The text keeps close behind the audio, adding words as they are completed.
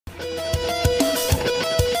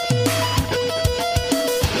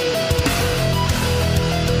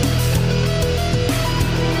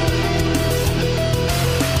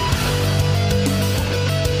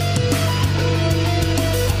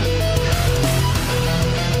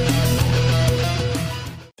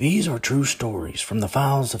These are true stories from the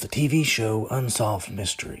files of the TV show Unsolved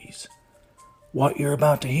Mysteries. What you're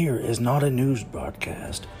about to hear is not a news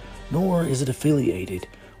broadcast, nor is it affiliated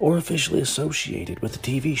or officially associated with the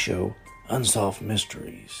TV show Unsolved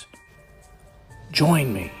Mysteries.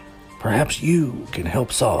 Join me. Perhaps you can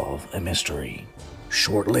help solve a mystery.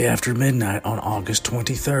 Shortly after midnight on August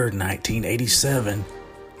 23, 1987,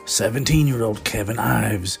 17-year-old Kevin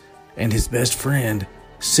Ives and his best friend,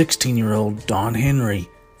 16-year-old Don Henry,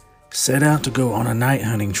 set out to go on a night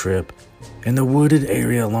hunting trip in the wooded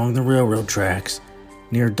area along the railroad tracks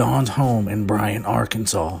near Don's home in Bryant,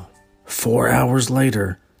 Arkansas. 4 hours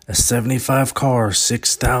later, a 75-car,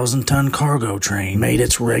 6,000-ton cargo train made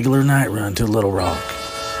its regular night run to Little Rock.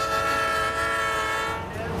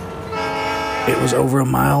 It was over a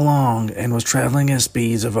mile long and was traveling at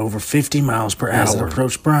speeds of over 50 miles per hour. As it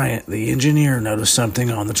approached Bryant, the engineer noticed something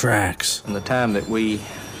on the tracks. From the time that we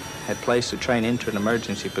had placed the train into an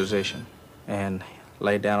emergency position and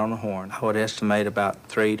laid down on the horn, I would estimate about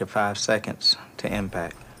 3 to 5 seconds to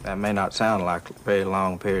impact. That may not sound like a very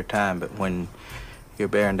long period of time, but when you're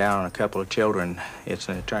bearing down on a couple of children, it's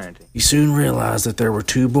an eternity. He soon realized that there were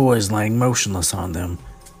two boys laying motionless on them.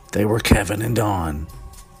 They were Kevin and Don.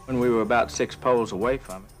 When we were about 6 poles away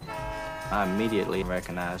from it, I immediately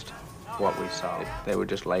recognized what we saw. They were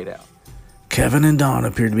just laid out. Kevin and Don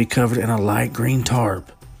appeared to be covered in a light green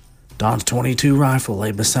tarp. Don's .22 rifle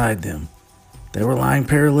lay beside them. They were lying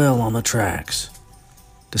parallel on the tracks.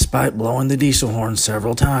 Despite blowing the diesel horn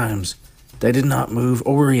several times, they did not move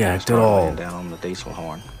or react at all. Laying down on the diesel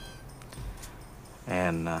horn,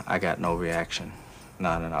 and I got no reaction,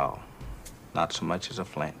 none at all, not so much as a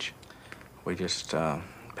flinch. We just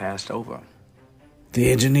passed over. The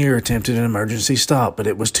engineer attempted an emergency stop, but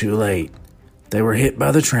it was too late. They were hit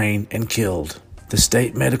by the train and killed. The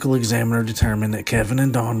state medical examiner determined that Kevin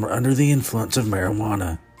and Don were under the influence of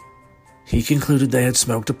marijuana. He concluded they had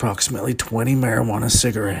smoked approximately 20 marijuana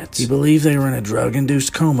cigarettes. He believed they were in a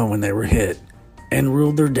drug-induced coma when they were hit, and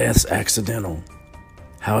ruled their deaths accidental.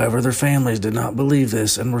 However, their families did not believe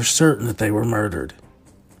this and were certain that they were murdered.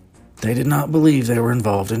 They did not believe they were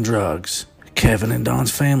involved in drugs. Kevin and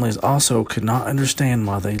Don's families also could not understand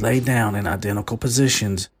why they lay down in identical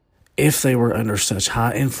positions if they were under such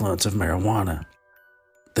high influence of marijuana.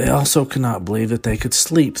 They also could not believe that they could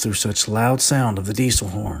sleep through such loud sound of the diesel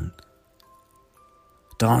horn.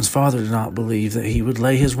 Don's father did not believe that he would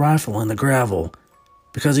lay his rifle in the gravel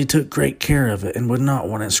because he took great care of it and would not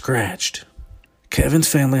want it scratched. Kevin's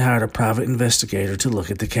family hired a private investigator to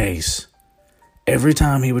look at the case. Every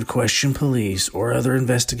time he would question police or other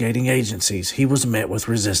investigating agencies, he was met with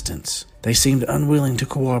resistance. They seemed unwilling to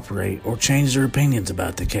cooperate or change their opinions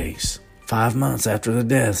about the case. 5 months after the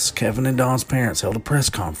deaths, Kevin and Don's parents held a press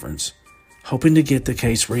conference, hoping to get the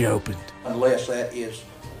case reopened. Unless that is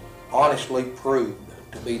honestly proved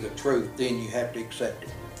to be the truth, then you have to accept it.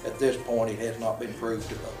 At this point, it has not been proved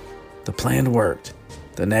to us. The plan worked.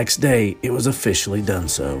 The next day, it was officially done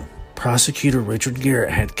so. Prosecutor Richard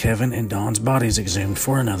Garrett had Kevin and Don's bodies exhumed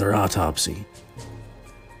for another autopsy.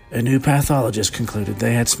 A new pathologist concluded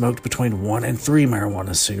they had smoked between 1 and 3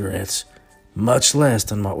 marijuana cigarettes, much less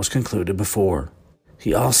than what was concluded before.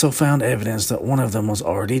 He also found evidence that one of them was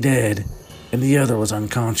already dead and the other was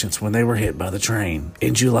unconscious when they were hit by the train.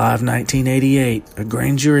 In July of 1988, a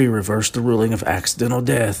grand jury reversed the ruling of accidental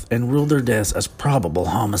death and ruled their deaths as probable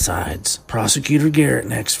homicides. Prosecutor Garrett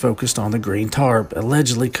next focused on the green tarp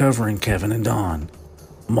allegedly covering Kevin and Don.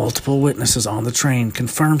 Multiple witnesses on the train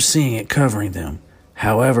confirmed seeing it covering them.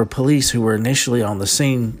 However, police who were initially on the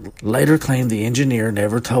scene later claimed the engineer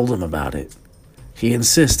never told them about it. He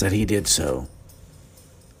insists that he did so.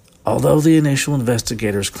 Although the initial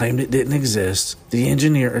investigators claimed it didn't exist, the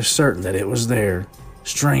engineer is certain that it was there.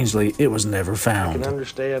 Strangely, it was never found. I can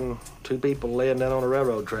understand 2 people laying down on a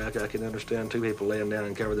railroad track. I can understand 2 people laying down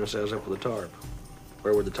and cover themselves up with a tarp.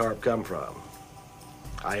 Where would the tarp come from?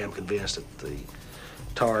 I am convinced that the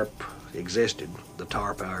tarp existed. The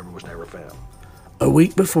tarp, however, was never found. A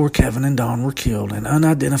week before Kevin and Don were killed, an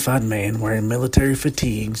unidentified man wearing military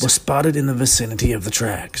fatigues was spotted in the vicinity of the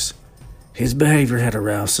tracks. His behavior had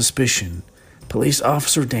aroused suspicion. Police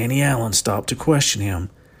officer Danny Allen stopped to question him.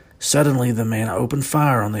 Suddenly, the man opened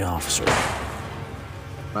fire on the officer.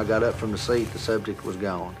 When I got up from the seat, the subject was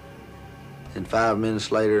gone. And 5 minutes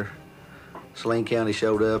later, Saline County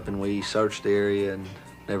showed up and we searched the area, and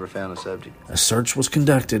Never found the subject. A search was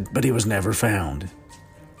conducted, but he was never found.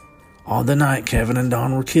 On the night Kevin and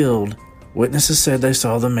Don were killed, witnesses said they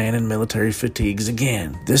saw the man in military fatigues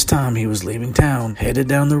again. This time he was leaving town, headed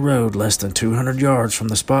down the road less than 200 yards from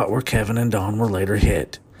the spot where Kevin and Don were later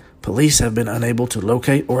hit. Police have been unable to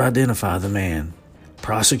locate or identify the man.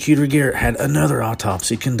 Prosecutor Garrett had another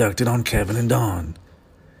autopsy conducted on Kevin and Don.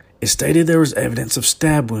 It stated there was evidence of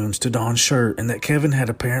stab wounds to Don's shirt and that Kevin had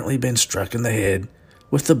apparently been struck in the head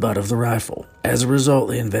with the butt of the rifle. As a result,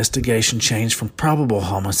 the investigation changed from probable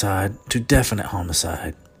homicide to definite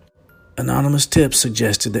homicide. Anonymous tips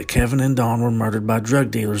suggested that Kevin and Don were murdered by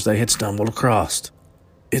drug dealers they had stumbled across.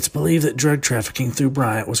 It's believed that drug trafficking through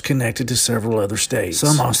Bryant was connected to several other states.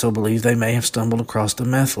 Some also believe they may have stumbled across the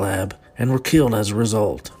meth lab and were killed as a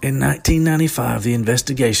result. In 1995, the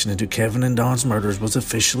investigation into Kevin and Don's murders was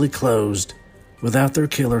officially closed without their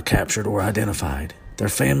killer captured or identified. Their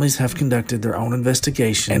families have conducted their own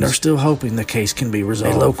investigations and are still hoping the case can be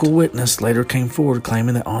resolved. A local witness later came forward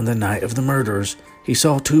claiming that on the night of the murders, he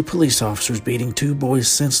saw 2 police officers beating 2 boys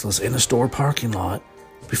senseless in a store parking lot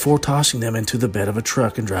before tossing them into the bed of a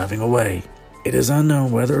truck and driving away. It is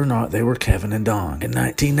unknown whether or not they were Kevin and Don. In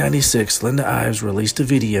 1996, Linda Ives released a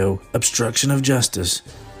video, Obstruction of Justice,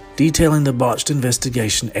 detailing the botched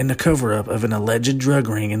investigation and the cover-up of an alleged drug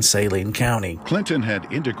ring in Saline County. Clinton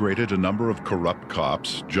had integrated a number of corrupt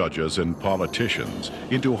cops, judges, and politicians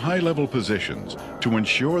into high-level positions to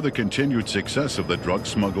ensure the continued success of the drug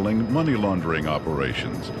smuggling, money laundering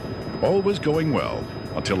operations. All was going well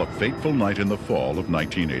until a fateful night in the fall of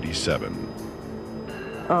 1987.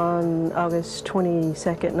 On August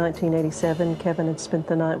 22nd, 1987, Kevin had spent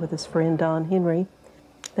the night with his friend Don Henry.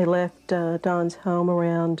 They left Don's home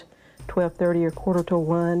around 12:30 or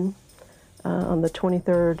 1:45 on the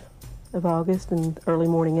 23rd of August in early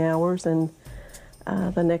morning hours, and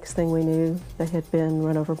the next thing we knew, they had been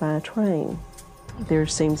run over by a train. There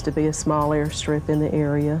seems to be a small airstrip in the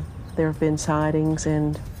area. There have been sightings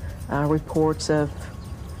and reports of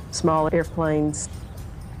small airplanes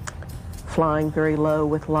flying very low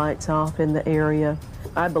with lights off in the area.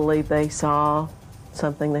 I believe they saw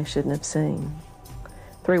something they shouldn't have seen.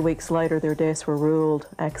 3 weeks later, their deaths were ruled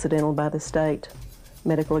accidental by the state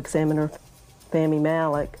medical examiner, Fahmy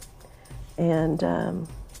Malik, and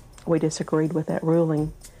we disagreed with that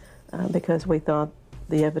ruling because we thought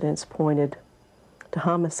the evidence pointed to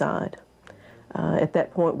homicide. At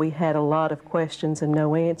that point, we had a lot of questions and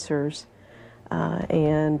no answers,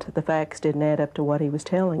 and the facts didn't add up to what he was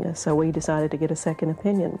telling us, so we decided to get a second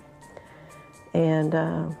opinion and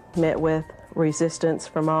met with resistance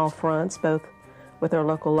from all fronts, both with our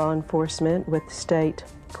local law enforcement, with the state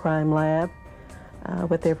crime lab,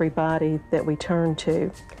 with everybody that we turned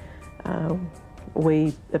to.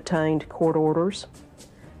 We obtained court orders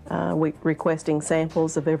requesting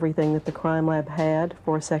samples of everything that the crime lab had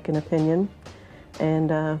for a second opinion, and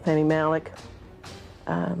Fahmy Malik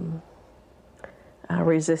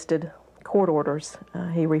resisted court orders.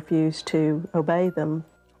 He refused to obey them.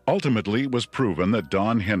 Ultimately, it was proven that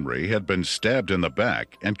Don Henry had been stabbed in the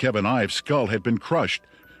back and Kevin Ives' skull had been crushed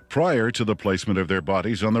prior to the placement of their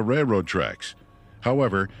bodies on the railroad tracks.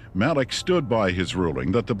 However, Malik stood by his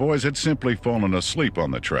ruling that the boys had simply fallen asleep on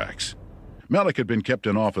the tracks. Malik had been kept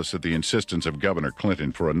in office at the insistence of Governor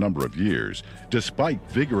Clinton for a number of years, despite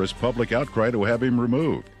vigorous public outcry to have him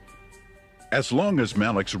removed. As long as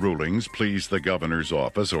Malik's rulings pleased the governor's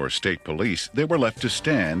office or state police, they were left to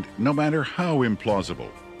stand, no matter how implausible.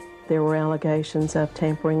 There were allegations of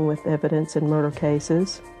tampering with evidence in murder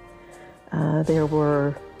cases. There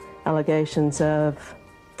were allegations of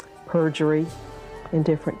perjury in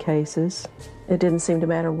different cases. It didn't seem to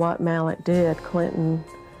matter what Malik did, Clinton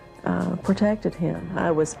protected him.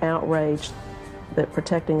 I was outraged that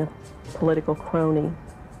protecting a political crony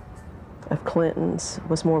of Clinton's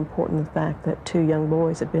was more important than the fact that 2 young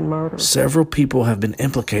boys had been murdered. Several people have been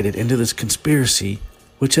implicated into this conspiracy,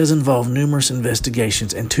 which has involved numerous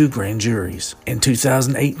investigations and 2 grand juries. In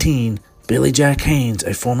 2018, Billy Jack Haynes,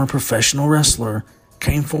 a former professional wrestler,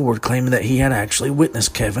 came forward claiming that he had actually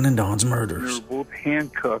witnessed Kevin and Don's murders. They were both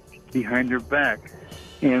handcuffed behind their back,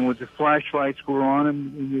 and with the flashlights were on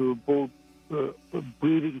them, and they were both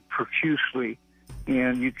bleeding profusely.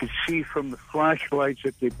 And you could see from the flashlights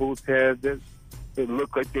that they both had that it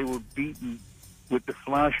looked like they were beaten with the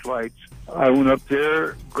flashlights. I went up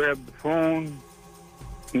there, grabbed the phone,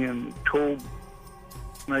 and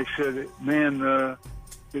I said, man,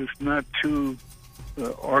 it's not 2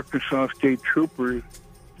 Arkansas State troopers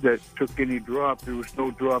that took any drop. There was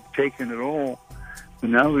no drop taken at all.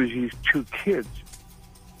 And now there's these 2 kids.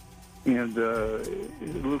 And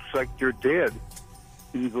it looks like they're dead.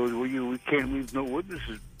 And he goes, well, we can't leave no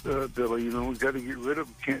witnesses, Billy. We got to get rid of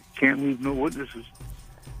them. Can't leave no witnesses.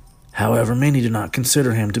 However, many do not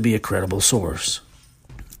consider him to be a credible source.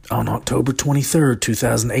 On October 23,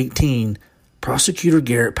 2018, Prosecutor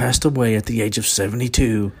Garrett passed away at the age of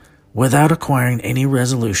 72 without acquiring any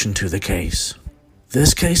resolution to the case.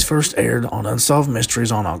 This case first aired on Unsolved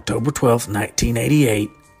Mysteries on October 12, 1988,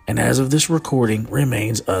 and as of this recording,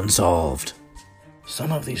 remains unsolved.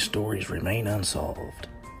 Some of these stories remain unsolved.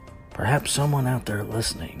 Perhaps someone out there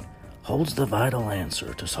listening holds the vital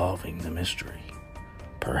answer to solving the mystery.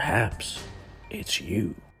 Perhaps it's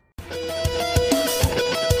you.